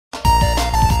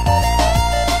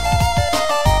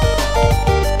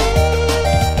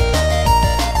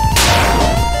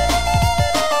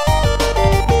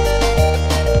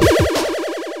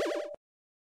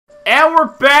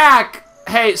back!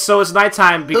 Hey, so it's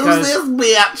nighttime because Who's this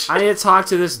bitch? I need to talk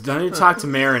to this. I need to talk to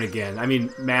Marin again. I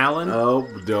mean, Malin. Oh,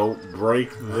 don't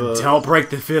break the... Don't break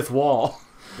the fifth wall.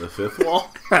 The fifth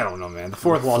wall? I don't know, man. The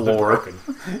fourth wall's been Floor. broken.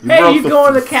 You Hey, broke you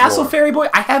going to the floor. castle, fairy boy?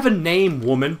 I have a name,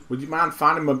 woman. Would you mind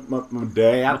finding my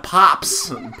dad?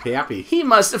 Pops. Pappy. He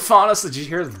must have fallen asleep. Did you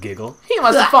hear the giggle? He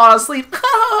must have fallen asleep.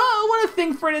 What a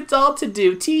thing for an adult to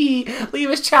do. Tee. Leave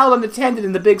his child unattended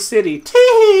in the big city.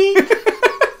 Tee.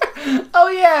 Oh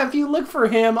yeah, if you look for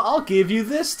him, I'll give you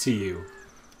this to you.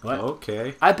 What?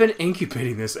 Okay. I've been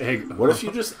incubating this egg. What if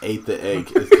you just ate the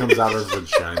egg? It comes out of his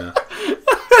vagina.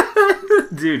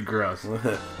 Dude, gross.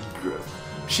 Gross.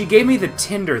 She gave me the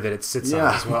tinder that it sits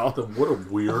on as well. What a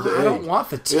weird egg. I don't want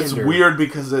the tinder. It's weird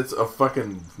because it's a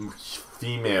fucking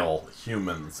female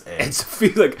human's egg. It's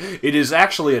like it is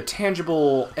actually a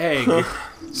tangible egg.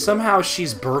 Somehow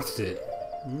she's birthed it.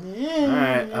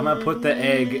 Alright, I'm gonna put the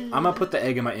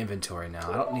egg in my inventory now.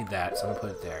 I don't need that, so I'm gonna put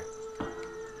it there.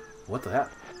 What the heck?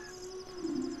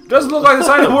 Doesn't look like the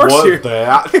sign of works here. What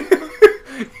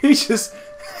that? He's just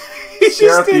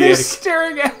standing there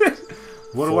staring at it.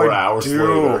 What do I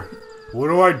do? What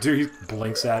do I do? He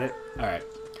blinks at it. Alright.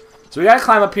 So we gotta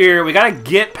climb up here, we gotta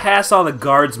get past all the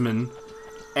guardsmen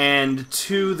and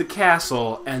to the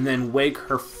castle and then wake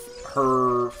her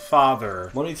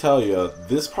father. Let me tell you,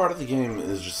 this part of the game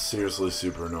is just seriously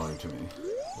super annoying to me.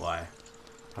 Why?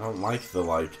 I don't like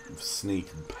the, sneak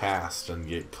past and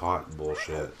get caught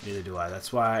bullshit. Neither do I.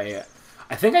 That's why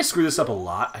I think I screwed this up a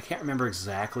lot. I can't remember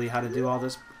exactly how to do all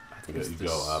this. I think it's You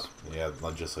this. go up. Yeah,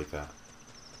 just like that.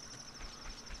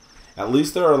 At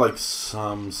least there are,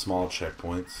 some small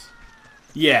checkpoints.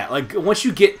 Yeah, once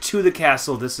you get to the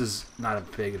castle, this is not a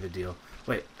big of a deal.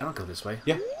 Wait, I don't go this way.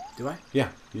 Yeah. Do I?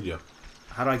 Yeah, you do.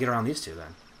 How do I get around these two,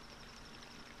 then?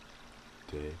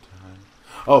 Daytime.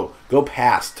 Oh, go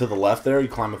past. To the left there, you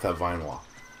climb up that vine wall.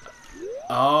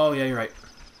 Oh, yeah, you're right.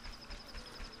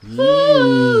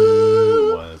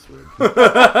 Well, that's weird.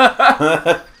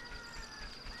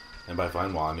 And by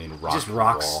vine wall, I mean rock Just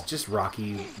rocks. wall. Just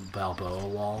Rocky Balboa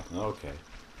wall. Okay.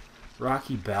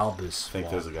 Rocky Balbus I think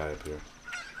wall. there's a guy up here.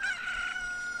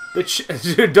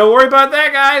 Don't worry about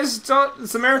that, guys.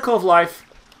 It's a miracle of life.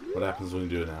 What happens when you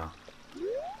do it now?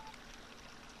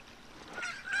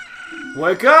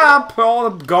 Wake up, all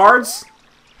the guards.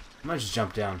 I might just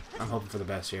jump down. I'm hoping for the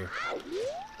best here.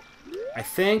 I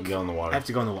think Go in the water. I have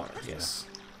to go in the water. Yes.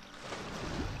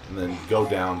 And then go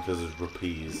down because there's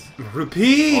rupees.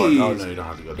 Rupees. Oh, no, you don't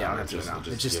have to go down. Yeah, I don't have to go down. It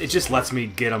gives just it. lets me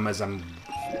get them as I'm.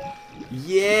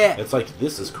 Yeah. It's like,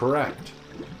 this is correct.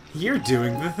 You're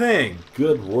doing the thing.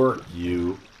 Good work,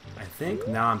 you. I think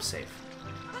now I'm safe.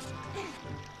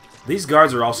 These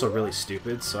guards are also really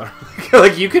stupid, so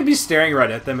you could be staring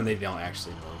right at them and they don't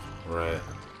actually move. Right.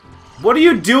 What are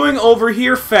you doing over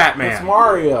here, fat man? It's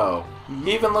Mario.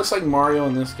 He even looks like Mario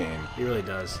in this game. He really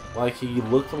does. Like, he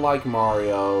looked like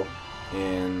Mario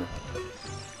in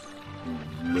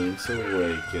Link's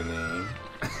Awakening.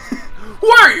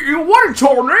 Wait, what a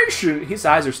tarnation! His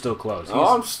eyes are still closed.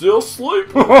 Oh, I'm still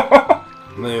sleeping.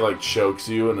 And then he, chokes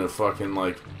you in a fucking,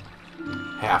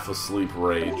 half-asleep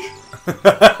rage.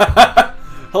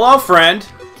 Hello, friend.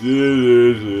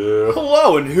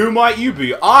 Hello, and who might you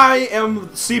be? I am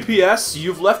CPS.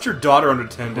 You've left your daughter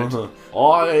unattended.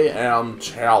 I am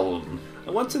Talon.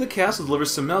 I went to the castle to deliver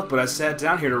some milk, but I sat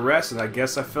down here to rest, and I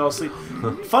guess I fell asleep.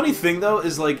 Funny thing, though,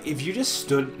 is, if you just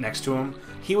stood next to him,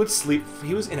 he would sleep.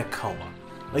 He was in a coma.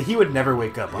 He would never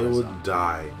wake up on his own. would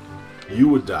die. You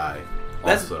would die.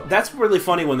 That's really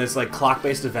funny when there's,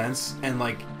 clock-based events, and,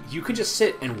 you could just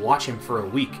sit and watch him for a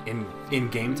week in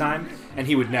game time, and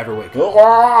he would never wake up.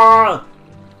 What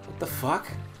the fuck?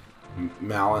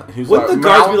 Malin. Wouldn't the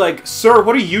guards be like, "Sir,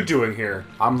 what are you doing here?"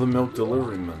 I'm the milk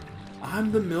delivery man.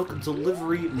 I'm the milk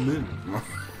delivery moon.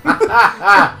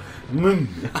 Moon.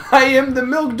 I am the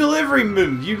milk delivery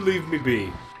moon. You leave me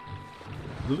be.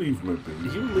 Leave me be.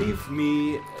 You leave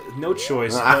me no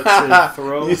choice but to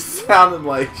throw. You sounded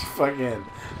like fucking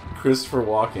Christopher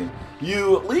Walken.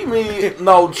 You leave me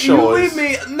no choice. You leave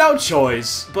me no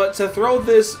choice but to throw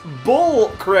this bull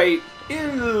crate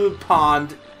in the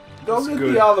pond. Go get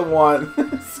the other one.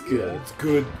 It's good. It's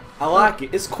good. I like it.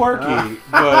 It's quirky,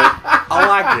 but I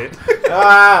like it.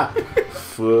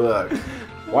 Fuck.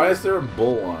 Why is there a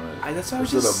bull on it? That's what I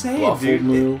was Is just it a saying, buffle dude.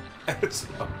 moo? It's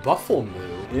a buffle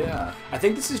moo. Yeah. I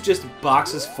think this is just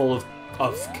boxes full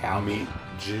of cow meat.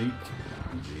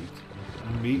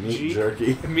 Meat Meat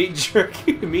jerky. Meat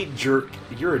jerky. Meat jerk.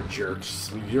 You're a jerk.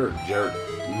 You're a jerk.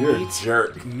 You're a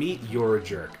jerk. Meat, you're a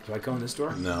jerk. Do I go in this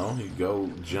door? No, you go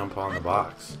jump on the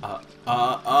box.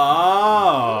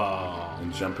 Oh.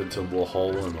 And jump into the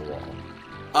hole in the wall.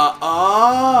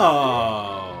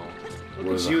 Oh.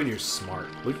 Look at you and you're smart.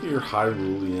 Look at your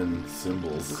Hyrulean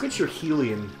symbols. Look at your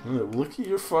helium. Look at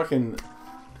your fucking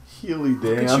Healy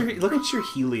damn. Look at your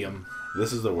helium.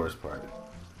 This is the worst part.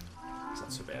 It's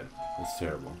not so bad. It's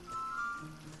terrible.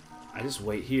 I just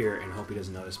wait here and hope he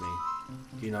doesn't notice me.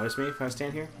 Do you notice me if I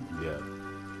stand here? Yeah.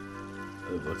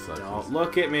 It looks like Don't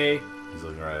look at me. He's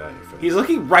looking right at your face. He's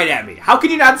looking right at me. How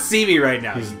can you not see me right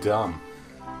now? He's dumb.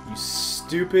 You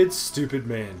stupid, stupid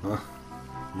man. Huh?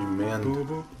 You man. Boo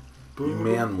boo. You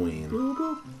man ween. Boo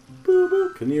boo. Boo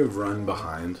boo. Can you run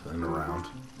behind and around?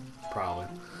 Probably.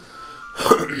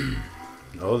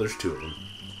 Oh, there's two of them.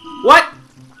 What?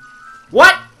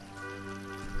 What?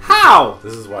 How?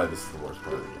 This is why this is the worst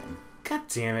part of the game. God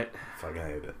damn it. Fucking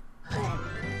hate it.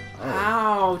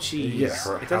 Oh. Ouchies. You get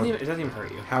hurt. It doesn't even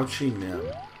hurt you. How Chi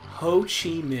Minh. Ho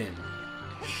Chi Minh.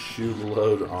 Shoe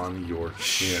load on your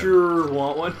chin. Sure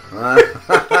want one.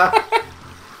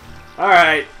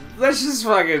 Alright, let's just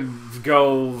fucking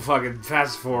go fucking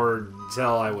fast forward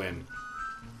until I win.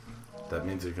 That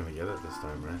means you're gonna get it this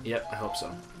time, right? Yep, I hope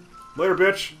so. Later,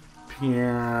 bitch.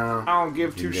 Yeah. I don't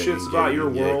give two shits about your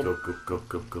world. Go, go, go,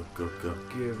 go, go, go, go.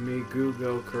 Give me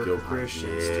Google, Kirk,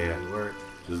 Christian, Stewart.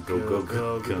 Just go, go,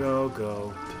 go, go, go,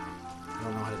 go. I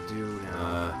don't know how to do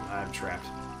now. I'm trapped.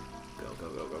 Go, go,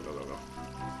 go, go, go, go, go.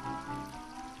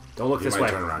 Don't look this way.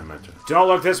 Turn around, you might turn. Don't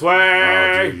look this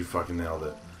way! Oh, dude, you fucking nailed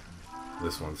it.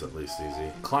 This one's at least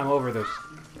easy. Climb over the...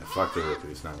 Yeah, fuck the rupee,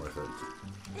 it's not worth it.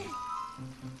 I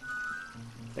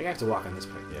think I have to walk on this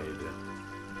pipe. Yeah, you did.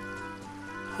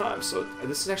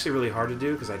 This is actually really hard to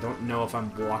do because I don't know if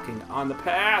I'm walking on the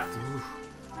path.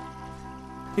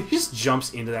 He just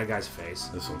jumps into that guy's face.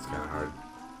 This one's kind of hard.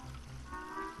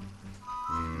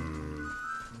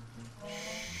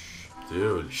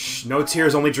 Dude. Shh, no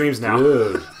tears, only dreams now.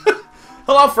 Dude.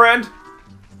 Hello, friend.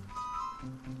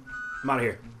 I'm out of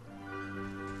here.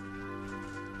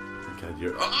 God,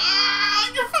 you're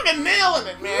fucking nailing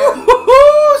it, man.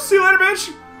 Woohoo! See you later,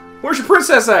 bitch. Where's your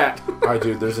princess at? Alright,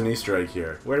 dude, there's an Easter egg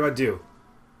here. What do I do?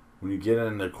 When you get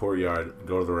in the courtyard,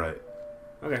 go to the right.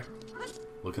 Okay.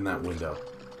 Look in that window.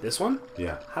 This one?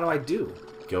 Yeah. How do I do?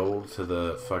 Go to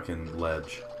the fucking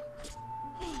ledge.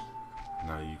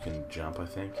 Now you can jump, I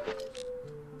think.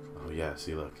 Oh, yeah,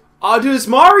 see, look. Oh, dude, it's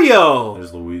Mario!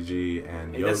 There's Luigi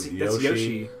and That's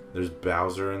Yoshi. There's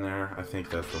Bowser in there. I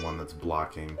think that's the one that's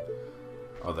blocking.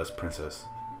 Oh, that's Princess.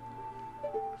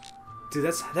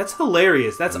 Dude, that's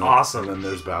hilarious. That's awesome. And then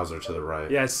there's Bowser to the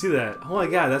right. Yeah, I see that. Oh my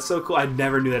god, that's so cool. I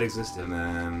never knew that existed. And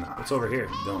then... What's over here?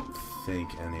 I don't think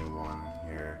anyone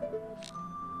here.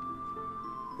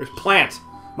 There's Plant.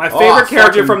 My favorite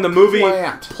character from the movie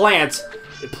Plant. Plant's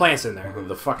in there.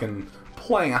 The fucking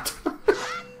plant.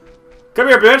 Come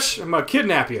here, bitch. I'm gonna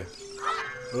kidnap you.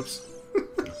 Oops.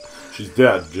 She's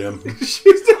dead, Jim.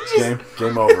 She's dead.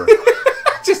 Game over.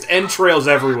 Just entrails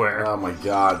everywhere. Oh my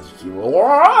god.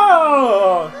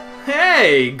 Whoa!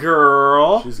 Hey,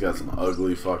 girl. She's got some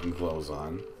ugly fucking clothes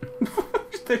on.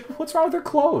 What's wrong with her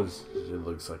clothes? She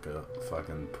looks like a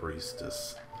fucking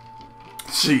priestess.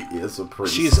 She is a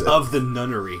priestess. She's of the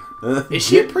nunnery. Is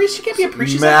she a priest? She can't be a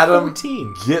priest. She's Madam, like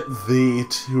 14. Get thee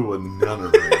to a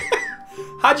nunnery.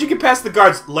 How'd you get past the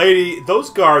guards? Lady,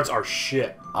 those guards are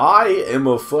shit. I am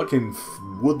a fucking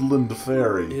woodland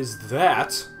fairy. Is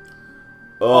that...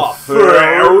 A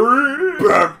fairy?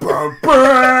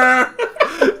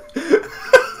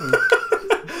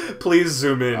 Please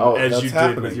zoom in as you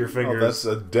did with your fingers.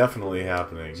 Oh, that's definitely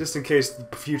happening. Just in case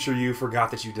the future you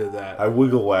forgot that you did that. I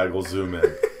wiggle waggle zoom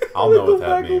in. I'll know what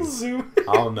that means. Zoom.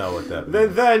 I'll know what that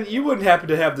means. Then you wouldn't happen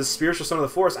to have the spiritual son of the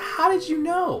forest. How did you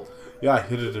know? Yeah, I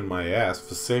hid it in my ass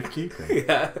for safekeeping.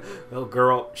 Yeah. Well,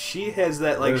 girl, she has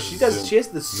that, like, she has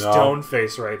the stone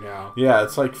face right now. Yeah,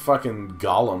 it's like fucking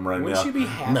Gollum right now. Wouldn't she be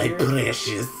happier? My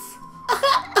precious.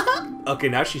 Okay,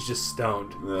 now she's just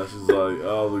stoned. Yeah, she's like,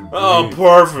 oh, the green,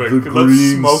 perfect. The Let's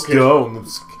green smoke stone.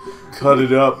 Let's cut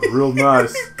it up real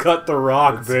nice. Cut the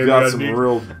rock, it's baby. Got some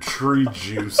real tree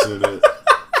juice in it.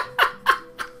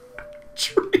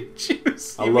 Tree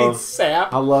juice? You mean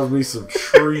sap? I love me some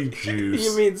tree juice.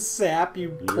 You mean sap,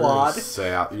 you clod?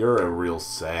 You're a real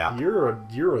sap.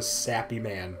 You're a sappy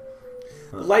man.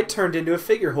 The light turned into a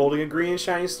figure holding a green and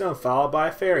shiny stone, followed by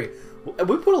a fairy.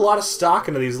 We put a lot of stock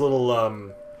into these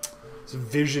little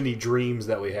vision-y dreams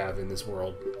that we have in this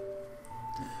world.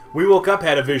 We woke up,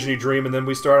 had a vision-y dream, and then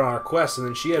we started on our quest, and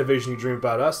then she had a vision-y dream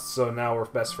about us, so now we're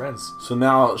best friends. So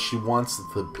now she wants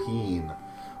the peen.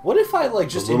 What if I, like,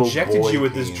 just injected you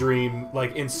with this dream,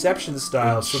 like, Inception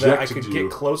style, so that I could get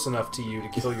close enough to you to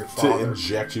kill your father? To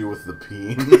inject you with the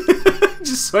peen?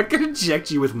 Just so I could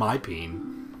inject you with my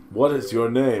peen. What is your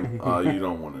name? You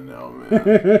don't want to know,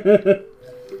 man.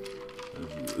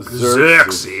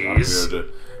 Xerxes.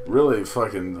 Really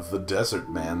fucking the desert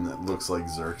man that looks like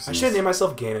Xerxes. I should name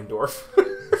myself Ganondorf.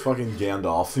 Fucking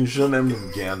Gandalf. You should name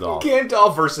him Gandalf.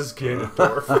 Gandalf versus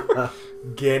Ganondorf.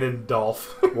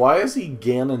 Ganondorf. Why is he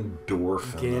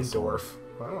Ganondorf? Ganondorf.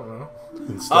 I don't know.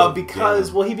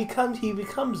 Because well, he becomes.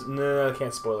 No,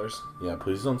 can't spoilers. Yeah,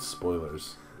 please don't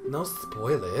spoilers. No,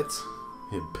 spoil it.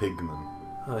 Yeah,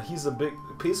 Pigman. He's a big.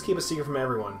 Please keep a secret from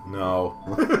everyone. No.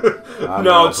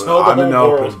 No, tell the whole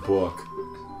world. Open book.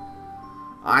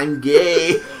 I'm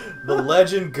gay. The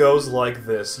legend goes like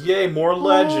this. Yay, more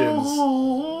legends.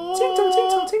 Ting tong ting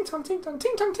tong ting tong ting tong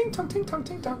ting tong ting tong ting tong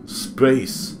ting tong.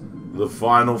 Space, the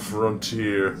final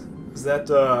frontier. Is that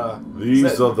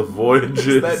These are the voyages.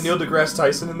 Is that Neil deGrasse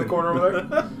Tyson in the corner over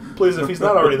there? Please, if he's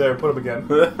not already there, put him again.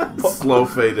 Slow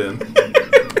fade in.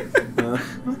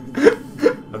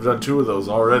 I've done 2 of those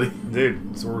already.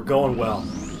 Dude, so we're going well.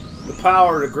 The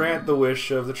power to grant the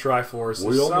wish of the Triforce.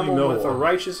 If someone with a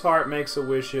righteous heart makes a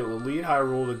wish, it will lead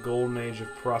Hyrule to the golden age of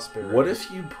prosperity. What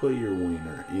if you put your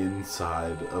wiener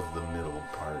inside of the middle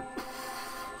part?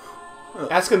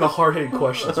 Asking the hard-hitting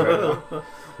questions right now.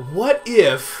 What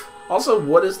if... Also,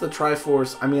 what is the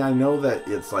Triforce? I mean, I know that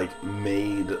it's, like,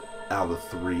 made out of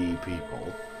 3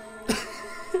 people.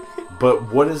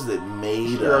 But what is it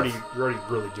made of? You're already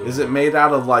really doing Is it made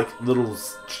out of, like, little...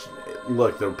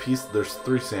 Look, there's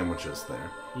 3 sandwiches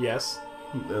there. Yes.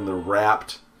 And they're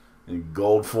wrapped in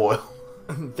gold foil.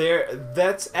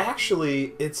 That's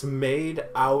actually... It's made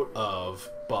out of...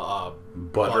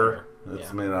 butter.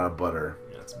 It's made out of butter.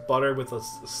 Yeah, it's butter with a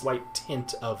slight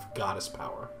tint of goddess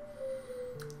power.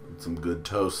 Some good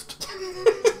toast.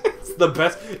 It's the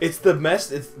best. It's the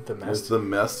messiest. It's the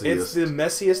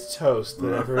messiest toast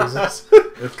that ever exists.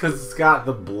 It's because it's got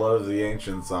the blood of the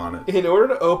ancients on it. In order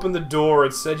to open the door,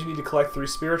 it said you need to collect 3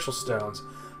 spiritual stones.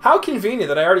 How convenient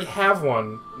that I already have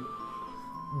one.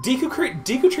 Deku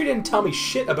didn't tell me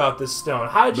shit about this stone.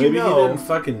 How did you know? Maybe he didn't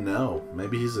fucking know.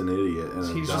 Maybe he's an idiot.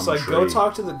 And he's just like, go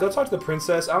talk to the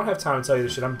princess. I don't have time to tell you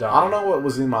this shit. I'm done. I don't know what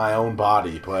was in my own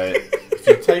body, but if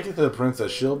you take it to the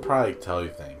princess, she'll probably tell you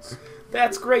things.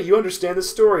 That's great. You understand the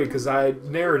story because I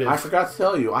narrative. I forgot to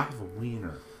tell you, I have a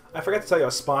wiener. I forgot to tell you I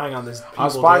was spying on this people. I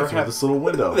was spying through this little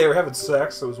window. They were having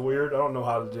sex. It was weird. I don't know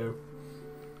how to do.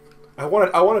 I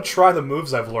want to try the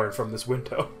moves I've learned from this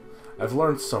window. I've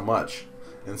learned so much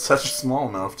in such a small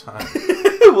amount of time.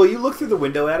 Will you look through the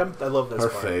window at him? I love this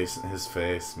part. His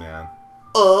face, man.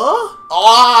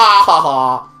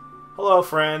 Hello,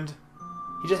 friend.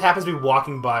 He just happens to be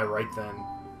walking by right then.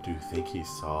 Do you think he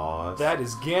saw us? That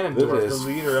is Ganondorf, the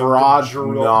leader of the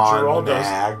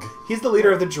Geraldos. He's the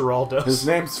leader of the Geraldos. His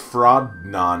name's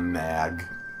Fraud-Non-Nag.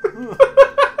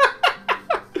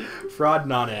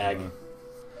 Fraud-Non-Nag.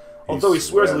 Although he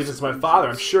swears allegiance to my father,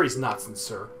 I'm sure he's not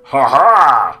sincere. Ha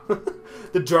ha!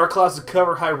 The dark clouds that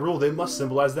cover Hyrule, they must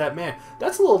symbolize that man.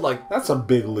 That's a little like... That's a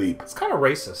big leap. It's kind of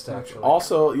racist, actually.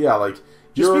 Also, yeah, like...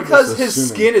 Just because his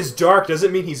skin is dark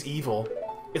doesn't mean he's evil.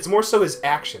 It's more so his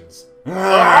actions.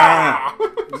 What?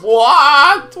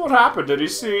 What happened? Did he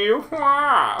see you?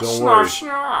 Don't worry.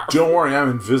 Don't worry, I'm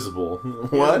invisible.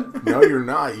 What? No, you're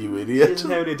not, you idiot. He doesn't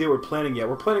have any idea we're planning yet.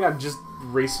 We're planning on just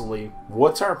racily.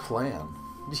 What's our plan?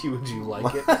 Would you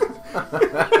like it?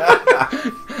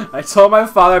 I told my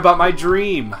father about my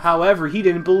dream. However, he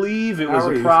didn't believe it was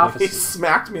a prophecy. He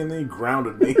smacked me and then he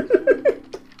grounded me.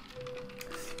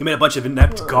 He made a bunch of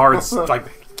inept guards like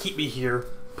keep me here.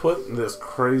 Put this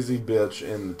crazy bitch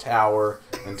in the tower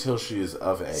until she is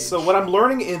of age. So what I'm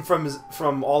learning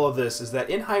from all of this is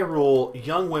that in Hyrule,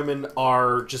 young women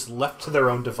are just left to their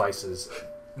own devices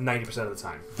 90% of the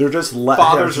time. They're just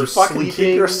fathers are fucking sleeping.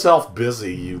 Keep yourself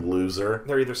busy, you loser.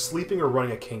 They're either sleeping or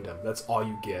running a kingdom. That's all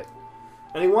you get.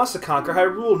 And he wants to conquer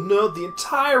Hyrule. No, the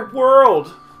entire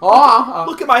world.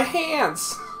 Look at my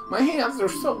hands. My hands are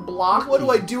so blocky. What do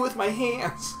I do with my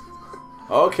hands?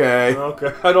 Okay.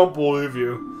 Okay, I don't believe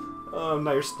you.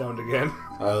 Now you're stoned again.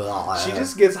 She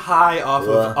just gets high off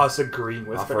of us agreeing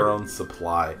with her. Off her own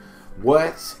supply.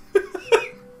 What?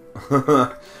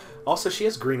 Also, she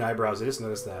has green eyebrows. I just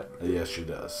noticed that. Yes, she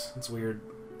does. It's weird.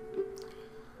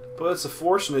 But it's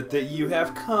fortunate that you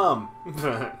have come.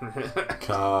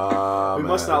 Come. We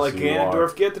must not let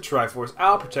Ganondorf get the Triforce.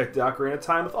 I'll protect the Ocarina of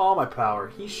Time with all my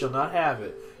power. He shall not have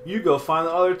it. You go find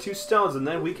the other 2 stones, and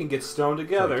then we can get stoned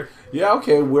together. Yeah,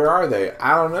 okay, where are they?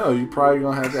 I don't know. You're probably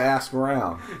going to have to ask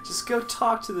around. Just go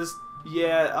talk to this...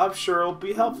 Yeah, I'm sure it'll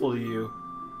be helpful to you.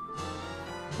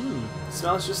 It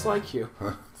smells just like you.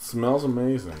 It smells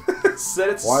amazing. Set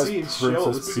its Why seed. is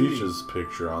Princess Peach's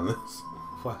picture on this?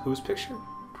 What? Whose picture?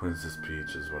 Princess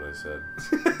Peach is what I said.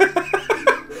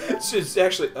 It's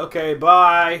actually okay.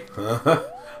 Bye.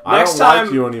 I don't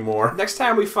like you anymore. Next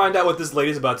time we find out what this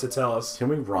lady's about to tell us. Can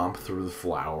we romp through the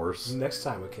flowers? Next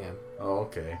time we can. Oh,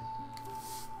 okay.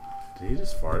 Did he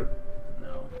just fart?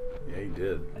 No. Yeah, he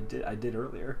did. I did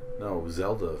earlier. No,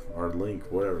 Zelda or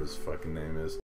Link, whatever his fucking name is.